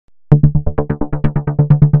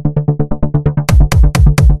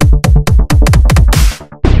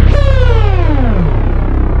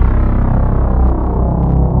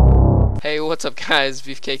What's up, guys?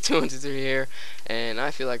 Beefcake 2123 here, and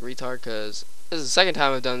I feel like retard because this is the second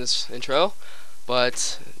time I've done this intro,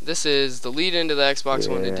 but this is the lead into the Xbox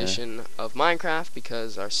One edition of Minecraft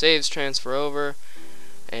because our saves transfer over,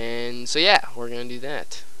 and so yeah, we're gonna do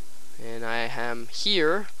that. And I am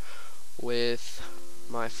here with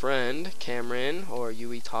my friend Cameron, or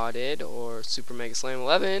We Todd Did, or Super Mega Slam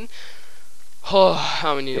 11. Oh,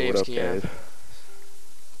 how many names can you have?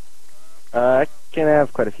 I can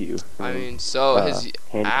have quite a few. I mean, so his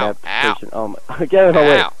handicapped ow. person. Get out of my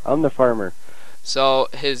way. I'm the farmer. So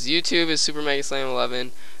his YouTube is Super Mega Slam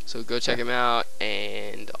 11. So go check him out,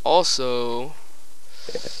 and also,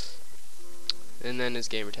 and then his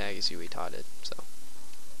gamer tag is We Todd Did. So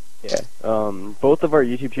yeah, both of our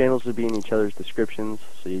YouTube channels will be in each other's descriptions,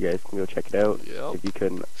 so you guys can go check it out. Yep. If you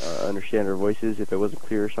couldn't understand our voices, if it wasn't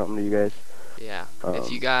clear or something to you guys. Yeah.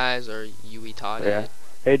 If you guys are We Todd Did. Yeah.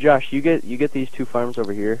 Hey Josh, you get these two farms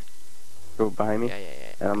over here. Go behind me. Yeah.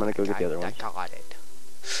 And I'm gonna go get the other ones. Got it.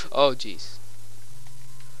 Oh jeez.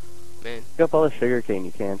 Man. Pick up all the sugar cane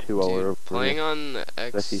you can too while Dude, we're over playing here. on the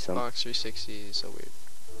Xbox 360 is so weird.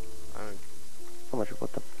 How much?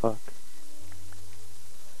 What the fuck?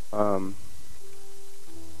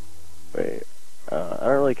 Wait. I don't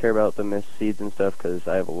really care about the missed seeds and stuff because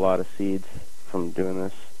I have a lot of seeds from doing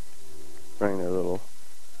this. Running their little.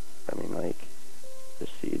 I mean, like,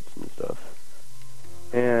 just seeds and stuff.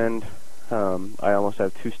 And I almost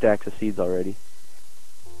have 2 stacks of seeds already.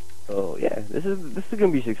 So yeah, this is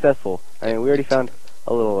gonna be successful. I mean, we already found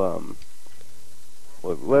a little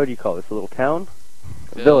what would you call this? A little town?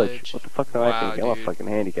 A village. What the fuck am I thinking? I'm a fucking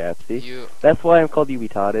handicapped. See? That's why I'm called We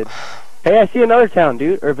Todd Did. Hey, I see another town,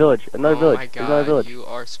 dude, or village. Another village. Oh my There's another god, village. you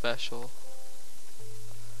are special.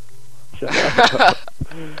 Shut up.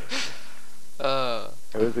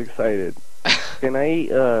 I was excited. Can I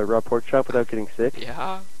eat raw pork chop without getting sick?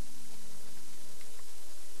 Yeah.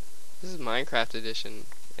 This is Minecraft edition,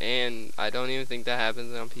 and I don't even think that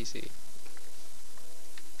happens on PC.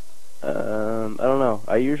 I don't know.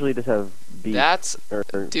 I usually just have beef.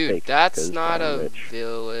 Dude, that's not a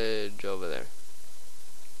village over there.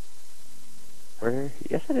 Where?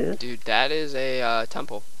 Yes, it is. Dude, that is a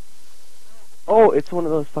temple. Oh, it's one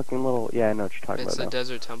of those fucking little. Yeah, I know what you're talking about. It's a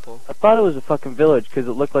desert temple. I thought it was a fucking village because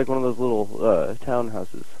it looked like one of those little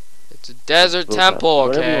townhouses. It's a desert temple,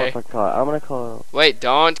 Whatever you okay? want to call it. I'm gonna call it. Wait,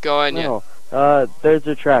 don't go in yet. No. There's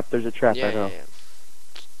a trap. There's a trap. I know. Yeah.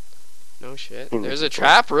 No shit. There's a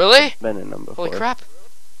trap, really? Been in them before. Holy crap!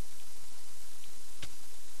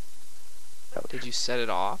 Did you set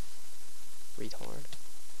it off? Retard.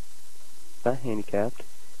 Not handicapped.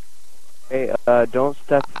 Hey, don't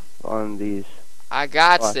step on these. I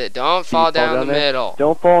got it. Don't fall down the middle.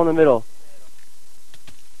 Don't fall in the middle.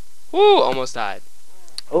 Woo! Almost died.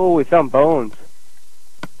 Oh, we found bones.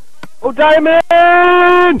 Oh, diamond!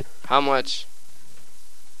 How much?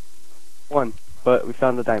 1, but we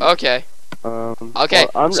found the diamond. Okay. Okay.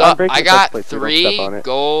 Well, so I got 3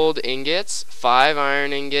 gold ingots, 5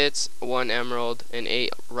 iron ingots, 1 emerald, and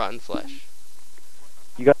 8 rotten flesh.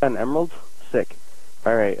 You got an emerald? Sick.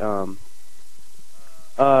 Alright,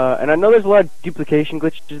 and I know there's a lot of duplication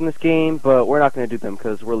glitches in this game, but we're not gonna do them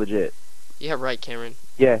because we're legit. Yeah, right, Cameron.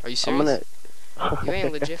 Yeah. Are you serious? You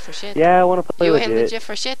ain't legit for shit. Yeah, I wanna play legit. You ain't legit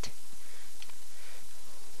for shit.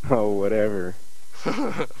 Oh, whatever.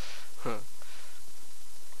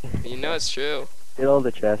 You know it's true. Get all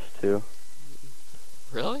the chests too.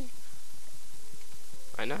 Really?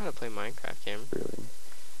 I know how to play Minecraft, Cameron. Really?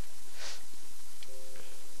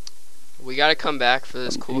 We gotta come back for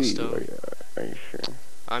this cool stone. Are you sure?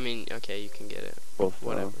 I mean, okay, you can get it. Both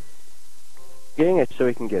whatever. Getting it so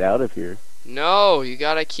we can get out of here. No, you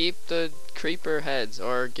gotta keep the creeper heads,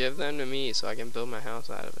 or give them to me so I can build my house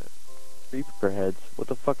out of it. Creeper heads? What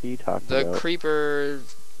the fuck are you talking about? The creeper.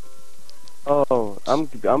 Oh, I'm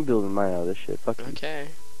building mine out of this shit. Fuck you. Okay.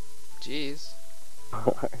 Jeez.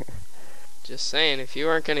 Just saying, if you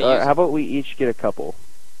weren't gonna use. How about we each get a couple?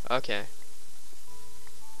 Okay.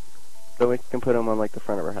 So we can put them on like the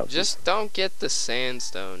front of our house. Just don't get the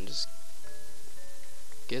sandstone. Just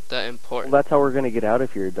get the important. Well, that's how we're gonna get out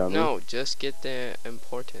of here, dummy. No, just get the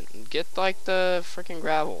important. Get like the freaking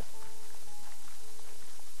gravel.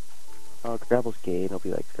 Oh, gravel's gay.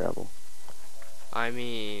 Nobody likes gravel. I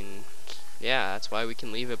mean, yeah, that's why we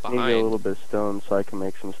can leave it behind. I need a little bit of stone so I can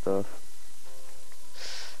make some stuff.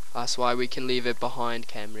 That's why we can leave it behind,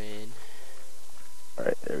 Cameron.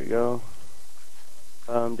 Alright, there we go.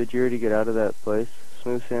 Did you already get out of that place?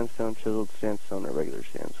 Smooth sandstone, chiseled sandstone, or regular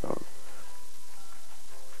sandstone?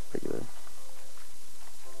 Regular.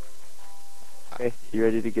 Okay, you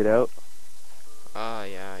ready to get out?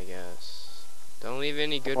 Yeah, I guess. Don't leave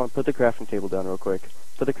any good... Hold on, put the crafting table down real quick.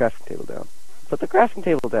 Put the crafting table down. Put the crafting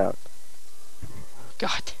table down.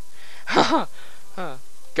 God.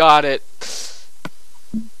 Got it.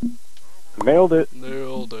 Nailed it.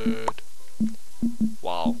 Nailed it.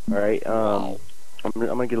 Wow. Alright, Wow. I'm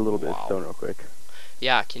gonna get a little bit of Wow. stone real quick.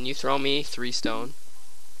 Yeah, can you throw me 3 stone?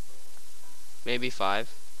 Maybe 5.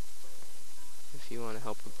 If you want to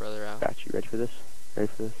help a brother out. Got you. Ready for this? Ready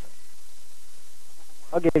for this?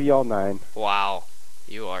 I'll give you all 9. Wow.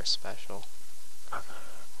 You are special.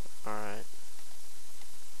 Alright.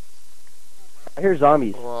 I hear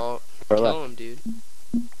zombies. Well, Or kill left. them, dude.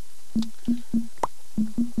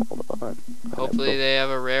 Hold on. Hopefully they have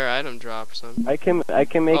a rare item drop or something. I can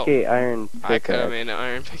make a iron pickaxe. I could have made an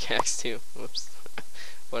iron pickaxe too. Whoops.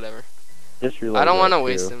 Whatever. Just realized I don't want to that,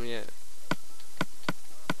 waste too. them yet.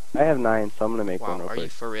 I have 9, so I'm gonna make one Wow, real are quick. you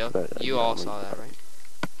for real? But, You yeah, all I'm saw gonna- that, right?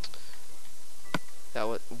 That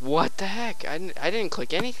was... What the heck? I didn't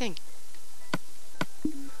click anything.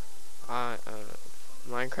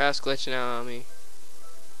 Minecraft's glitching out on me.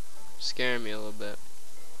 Scaring me a little bit.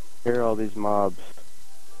 Hear all these mobs.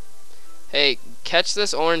 Hey, catch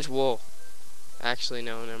this orange wool. Actually,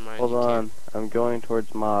 no, never mind. Hold you on. Can't. I'm going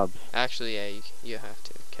towards mobs. Actually, yeah, you have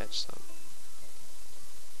to catch some.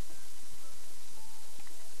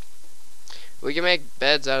 We can make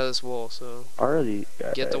beds out of this wool, so Are these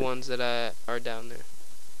guys? get the ones that are down there.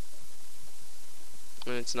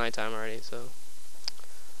 And it's nighttime already, so.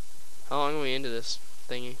 How long are we into this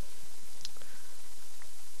thingy?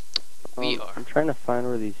 We are. I'm trying to find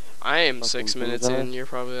where these. I am fucking 6 minutes things are. in. You're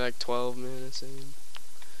probably like 12 minutes in.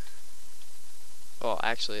 Well,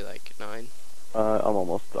 actually, like 9.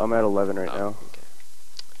 I'm at 11 right now. Okay.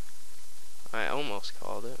 I almost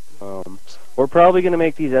called it. We're probably gonna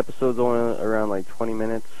make these episodes only around like 20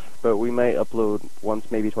 minutes, but we might upload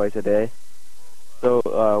once, maybe twice a day.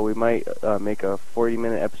 So we might make a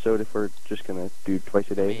 40-minute episode if we're just gonna do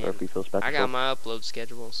twice a day, Man, or if we feel special. I got my upload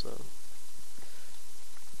schedule, so.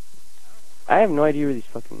 I have no idea where these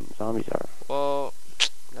fucking zombies are. Well,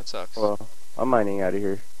 that sucks. Well, I'm mining out of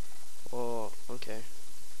here. Well, okay.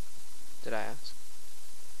 Did I ask?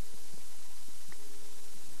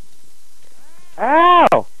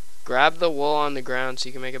 Ow! Grab the wool on the ground so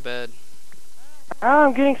you can make a bed. Ow,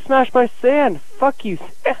 I'm getting smashed by sand. Fuck you.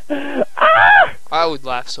 Ah! I would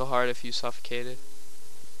laugh so hard if you suffocated.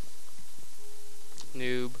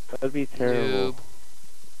 Noob. That'd be terrible. Noob.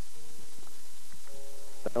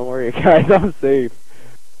 Don't worry, guys. I'm safe.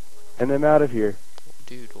 And I'm out of here.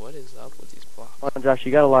 Dude, what is up with these blocks? Come on, Josh.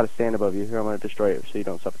 You got a lot of sand above you. Here, I'm gonna destroy it so you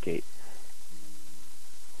don't suffocate.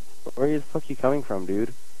 Where the fuck you coming from,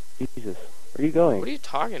 dude? Jesus. Where are you going? What are you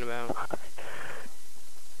talking about?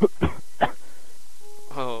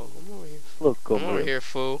 Oh, I'm over here. Look, I'm over here,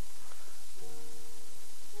 fool.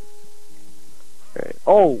 Right.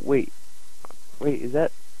 Oh, wait. Wait, is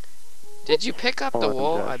that... Did you pick up Hold the on,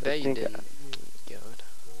 wool? Josh, I I bet you think didn't. God.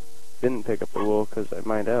 Didn't pick up the wool because I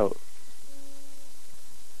mined out.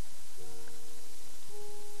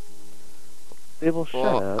 Abel, shut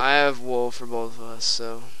Well, up. I have wool for both of us,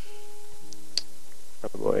 so. Oh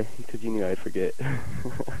boy, because you knew I'd forget.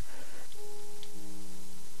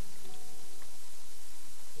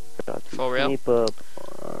 For real? Keep up.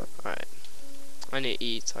 Alright. I need to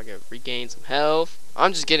eat so I can regain some health.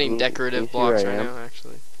 I'm just getting Can you decorative see where blocks I right am? now,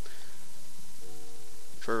 actually.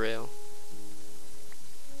 For real.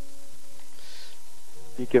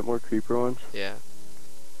 You get more creeper ones? Yeah.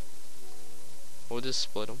 We'll just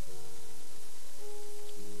split them.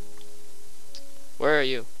 Where are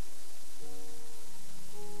you?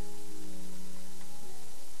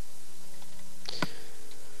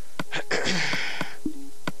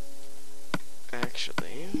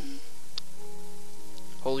 Actually.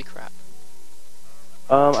 Holy crap.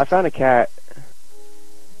 I found a cat.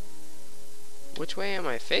 Which way am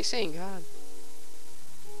I facing? God.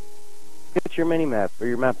 It's your mini map, or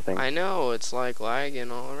your map thing. I know, it's like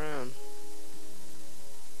lagging all around.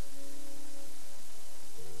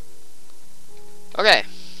 Okay.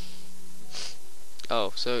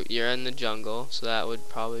 Oh, so you're in the jungle, so that would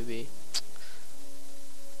probably be.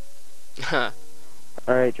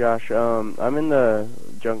 Alright, Josh, I'm in the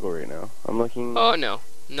jungle right now. I'm looking... Oh no.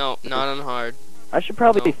 No, not on hard. I should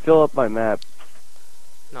probably No. fill up my map.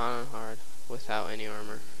 Not on hard. Without any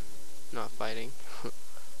armor. Not fighting.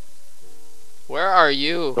 Where are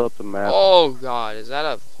you? Fill up the map. Oh god, is that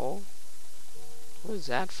a hole? What is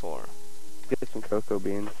that for? Get some cocoa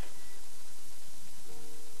beans.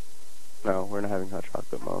 No, we're not having hot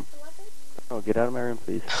chocolate, Mom. Oh, get out of my room,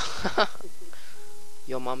 please.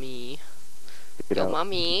 Yo mommy. Get Yo out.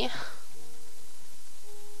 mommy.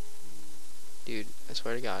 Dude, I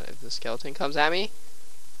swear to God, if the skeleton comes at me,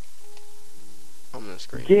 I'm gonna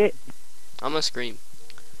scream. I'm gonna scream.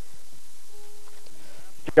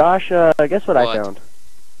 Josh, guess what I What? found?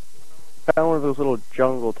 I found one of those little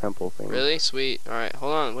jungle temple things. Really? Sweet. Alright,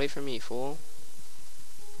 hold on. Wait for me, fool.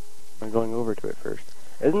 I'm going over to it first.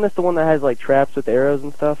 Isn't this the one that has, like, traps with arrows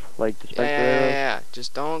and stuff? Like, dispenser arrows? Yeah.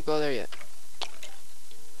 Just don't go there yet.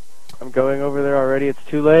 I'm going over there already. It's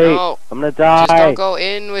too late. No. I'm gonna die. Just don't go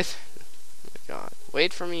in with... Oh my God.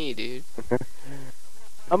 Wait for me, dude.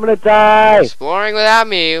 I'm gonna die. You're exploring without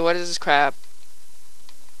me. What is this crap?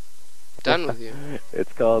 Done with you.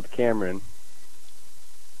 It's called Cameron.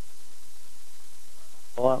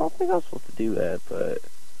 Well, I don't think I was supposed to do that, but...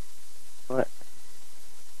 What?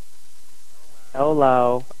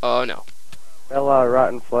 Hello. Oh, no. Hello,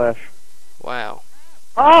 rotten flesh. Wow.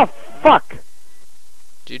 Oh, fuck!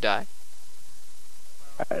 Did you die?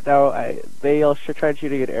 No, they all tried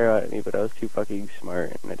shooting an arrow at me, but I was too fucking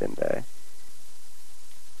smart, and I didn't die.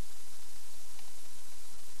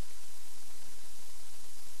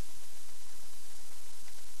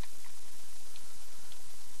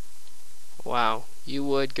 Wow. You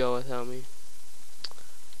would go without me.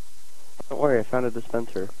 Don't worry, I found a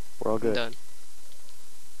dispenser. We're all I'm good. done.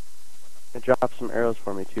 It dropped some arrows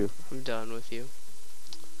for me, too. I'm done with you.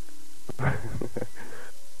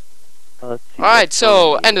 Alright,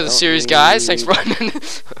 so, end of the series, guys. Thanks for running.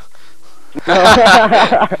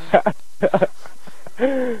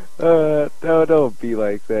 No, don't be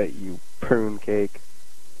like that, you prune cake.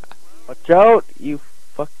 Watch out, you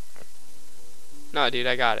fuck. No, dude,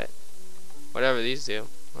 I got it. Whatever these do.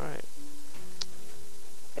 Alright.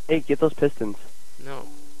 Hey, get those pistons. No.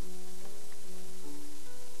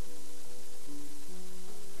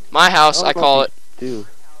 My house, I call it. Dude.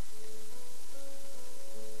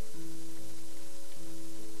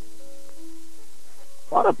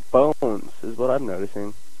 A lot of bones is what I'm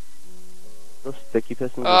noticing. Those sticky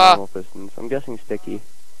pistons or normal pistons? I'm guessing sticky.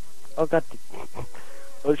 Oh god.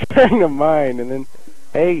 I was trying to mine and then...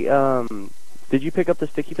 Hey, did you pick up the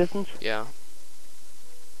sticky pistons? Yeah.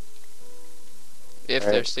 If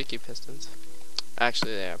they're sticky pistons.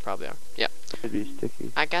 Actually, they probably are. Yeah. Should be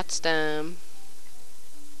sticky. I got them.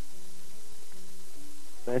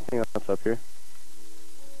 Anything else up here?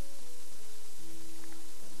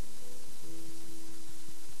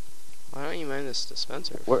 Why don't you mind this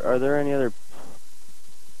dispenser? Are there any other...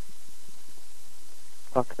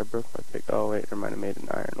 Fuck, I broke my pick. Oh wait, never mind, I made an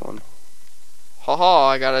iron one. Haha,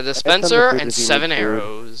 I got a dispenser and 7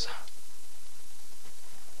 arrows.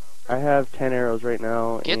 I have 10 arrows right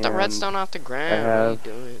now. Get the redstone off the ground. What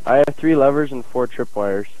are you doing? I have 3 levers and 4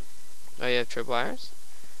 tripwires. Oh, you have tripwires?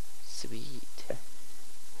 Sweet.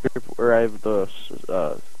 Or I have the,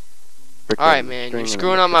 Alright, man, you're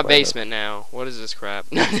screwing up my basement now. What is this crap?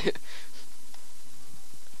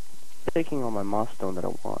 Taking all my moss stone that I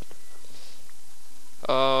want.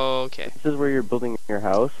 Okay. This is where you're building your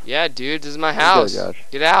house? Yeah, dude, this is my house. Go, Josh.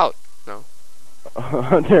 Get out. No.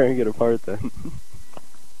 I'm tearing it apart then.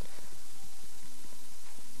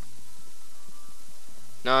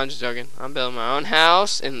 No, I'm just joking. I'm building my own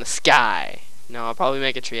house in the sky. No, I'll probably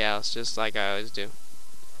make a tree house, just like I always do.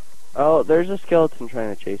 Oh, there's a skeleton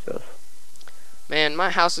trying to chase us. Man, my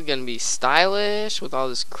house is gonna be stylish with all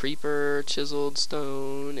this creeper, chiseled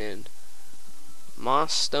stone, and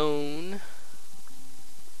moss stone.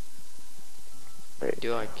 Wait,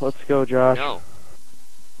 Do I? let's go, Josh. No.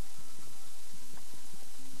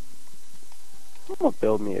 I'm gonna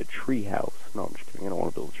build me a tree house. No, I'm just kidding. I don't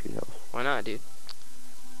want to build a tree house. Why not, dude?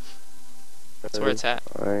 That's where it's at.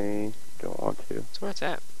 I don't want to. That's where it's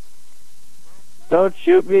at. Don't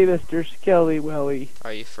shoot me, Mr. Skelly Welly.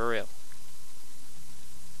 Are you for real?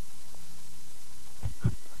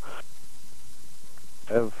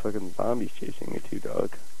 I have fucking zombies chasing me too,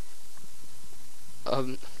 dog.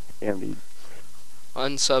 Damn, dude.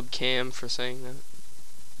 Unsub Cam for saying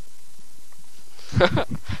that.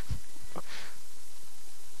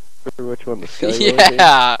 Which one, the Skelly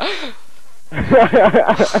Yeah.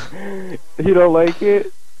 You don't like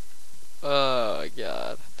it? Oh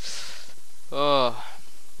god. Oh.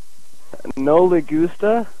 No le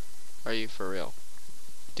gusta? Are you for real?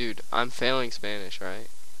 Dude, I'm failing Spanish, right?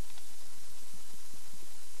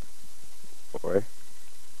 Boy.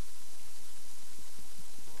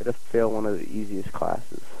 I just failed one of the easiest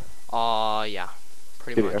classes. Aw, yeah.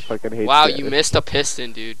 Pretty Dude, much. I fucking hate Wow, Spanish. you missed a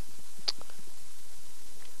piston, dude.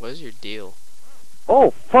 What is your deal?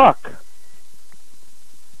 Oh, fuck!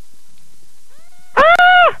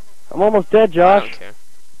 Ah! I'm almost dead, I Josh. don't care.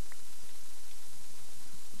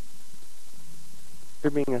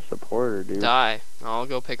 You're being a supporter, dude. Die. I'll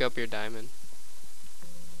go pick up your diamond.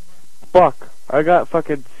 Fuck. I got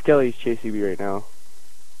fucking skellies chasing me right now.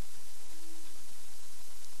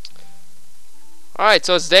 Alright,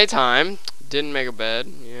 so it's daytime. Didn't make a bed.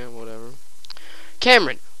 Yeah, whatever.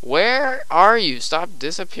 Cameron, where are you? Stop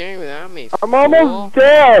disappearing without me. I'm fool. almost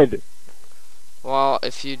dead! Well,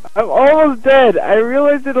 if you... I'm almost dead! I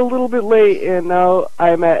realized it a little bit late, and now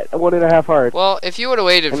I'm at 1.5 hearts. Well, if you would have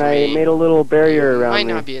waited for me... And I made a little barrier around me. You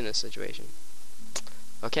might not be in this situation.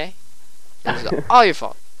 Okay? This is all your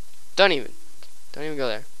fault. Don't even go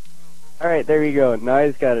there. Alright, there we go. Now I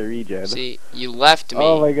just gotta regen. See, you left me.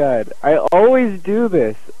 Oh my god. I always do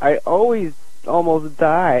this. I always almost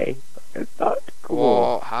die. It's not cool.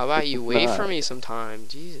 Well, how about you wait not. for me sometime?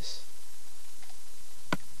 Jesus.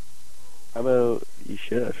 How about you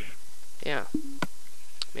shush? Yeah.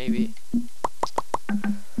 Maybe.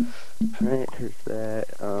 Alright, there's that.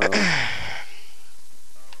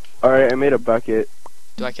 Alright, I made a bucket.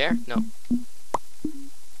 Do I care? No.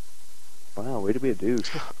 Wow, way to be a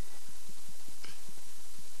douche.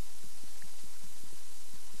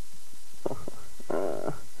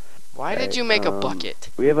 Why did you make a bucket?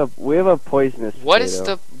 We have a poisonous What is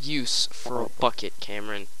potato. the use for a bucket,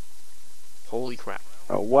 Cameron? Holy crap.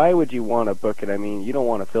 Why would you want a bucket? I mean, you don't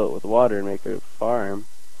want to fill it with water and make a farm.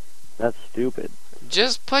 That's stupid.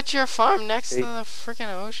 Just put your farm next to the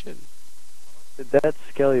freaking ocean. That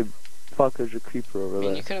skelly fucker's a creeper over I mean,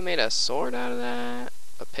 there. you could have made a sword out of that.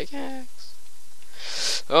 A pickaxe.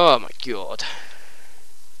 Oh my god.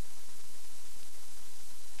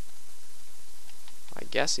 I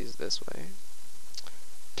guess he's this way.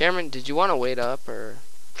 Cameron, did you want to wait up or?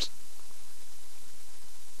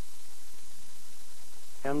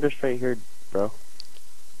 I'm just right here, bro.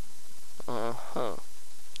 Uh-huh.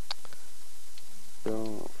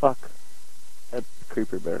 So, fuck. That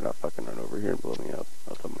creeper better not fucking run over here and blow me up.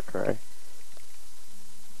 Else I'm gonna cry.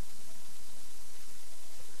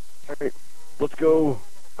 Alright, let's go.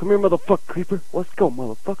 Come here, motherfucker, creeper. Let's go,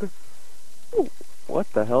 motherfucker. Ooh.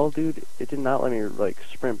 What the hell, dude? It did not let me, like,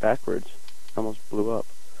 sprint backwards. Almost blew up.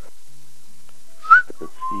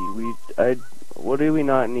 Let's see, what do we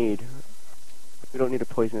not need? We don't need a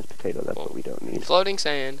poisonous potato, that's what we don't need. Floating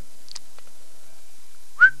sand.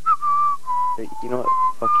 Hey, you know what?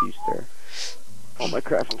 Fuck you, sir. Oh, my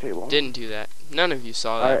crafting table. Didn't do that. None of you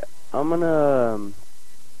saw that. Alright, I'm gonna,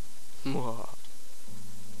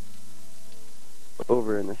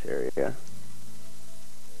 over in this area.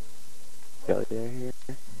 Hell yeah, here.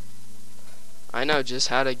 I know just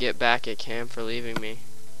how to get back at Cam for leaving me.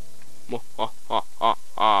 Hey.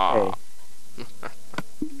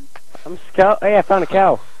 I'm scout. Hey, I found a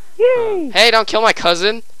cow. Yay! Hey, don't kill my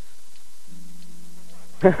cousin.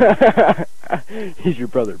 He's your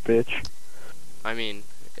brother, bitch. I mean,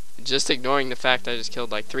 just ignoring the fact I just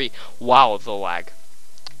killed like 3. Wow, the lag.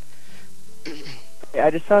 Hey, I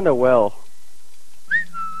just found a well.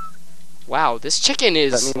 Wow, this chicken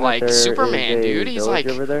is like Superman, dude. He's like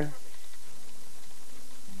over there.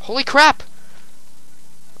 Holy crap!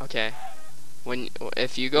 Okay.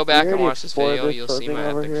 If you go back and watch this video, you'll see my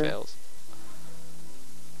epic fails.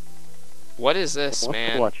 What is this,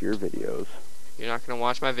 man? Watch your videos. You're not gonna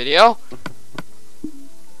watch my video?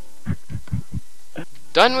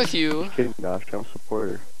 Done with you. Just kidding, Josh. I'm a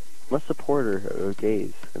supporter. I'm a supporter of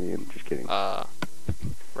gays. I mean, just kidding.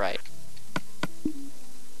 Right.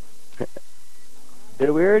 Did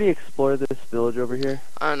we already explore this village over here?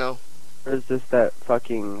 I don't know. Or is this that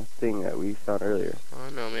fucking thing that we found earlier? I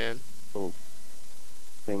don't know, man. Little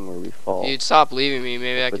thing where we fall. If you'd stop leaving me,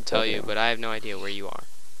 maybe I could tell you, but I have no idea where you are.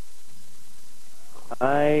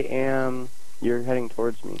 I am... You're heading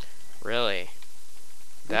towards me. Really?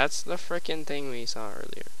 That's the frickin' thing we saw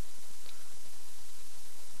earlier.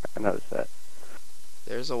 I noticed that.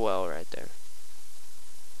 There's a well right there.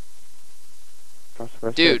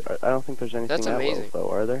 Dude, I don't think there's anything that's amazing. Well,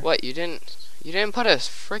 though, are there? What, you didn't put a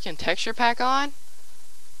frickin' texture pack on?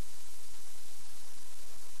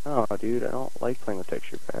 No, dude, I don't like playing with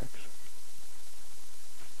texture packs.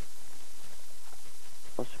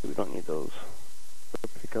 Plus, we don't need those.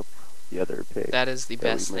 We'll pick up the other pig. That is the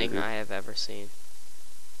best thing I have ever seen.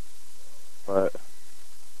 What?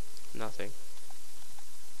 Nothing.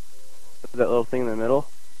 That little thing in the middle?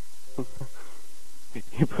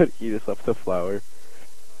 You eat us up the flower.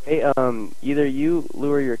 Hey, either you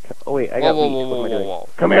lure your cow. Oh wait, I got wheat. What am I doing? Whoa.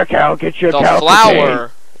 Come here, cow. Get your cow. The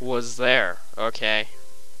flower was there. Okay.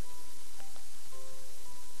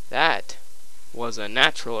 That was a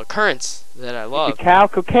natural occurrence that I love. Get your cow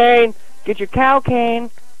cocaine. Get your cow cane.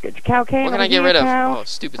 Get your cow cane. What can I get rid of? Oh,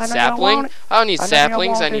 stupid sapling. I don't need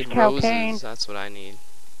saplings. I need roses. That's what I need.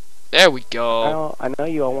 There we go. I know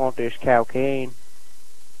you all want this cow cane.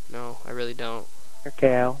 No, I really don't. Your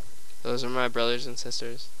cow. Those are my brothers and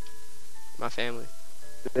sisters. My family.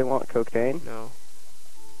 Do they want cocaine? No.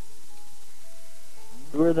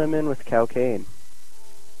 Lure them in with cocaine.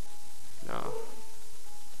 No.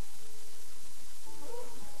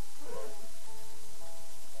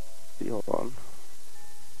 See, hold on.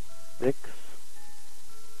 Vicks.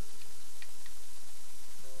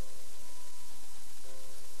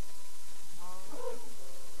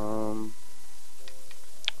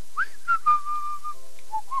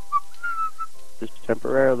 Just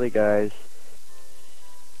temporarily, guys.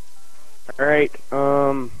 Alright,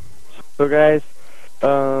 so guys,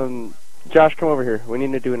 Josh, come over here. We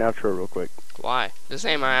need to do an outro real quick. Why? This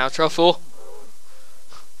ain't my outro, fool.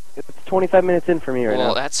 It's 25 minutes in for me right now.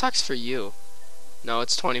 Well, that sucks for you. No,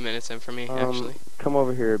 it's 20 minutes in for me, actually. Come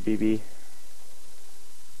over here, BB.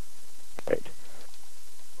 Right.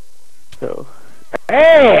 So,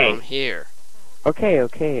 hey! I'm here. Okay.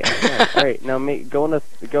 Alright, now go in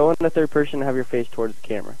the third person and have your face towards the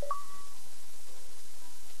camera.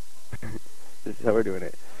 This is how we're doing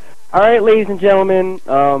it. Alright, ladies and gentlemen,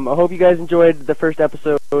 I hope you guys enjoyed the first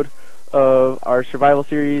episode of our survival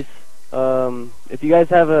series. If you guys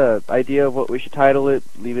have an idea of what we should title it,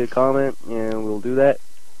 leave it a comment, and we'll do that.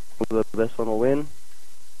 The best one will win.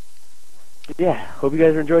 Yeah, hope you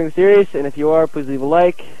guys are enjoying the series, and if you are, please leave a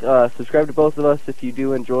like. Subscribe to both of us if you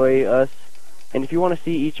do enjoy us. And if you want to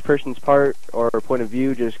see each person's part or point of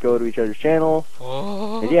view, just go to each other's channels.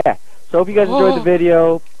 And yeah, so hope you guys enjoyed the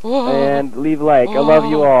video, and leave a like. I love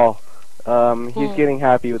you all. He's getting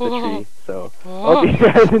happy with the tree, so hope you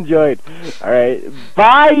guys enjoyed. Alright,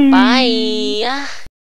 bye! Bye!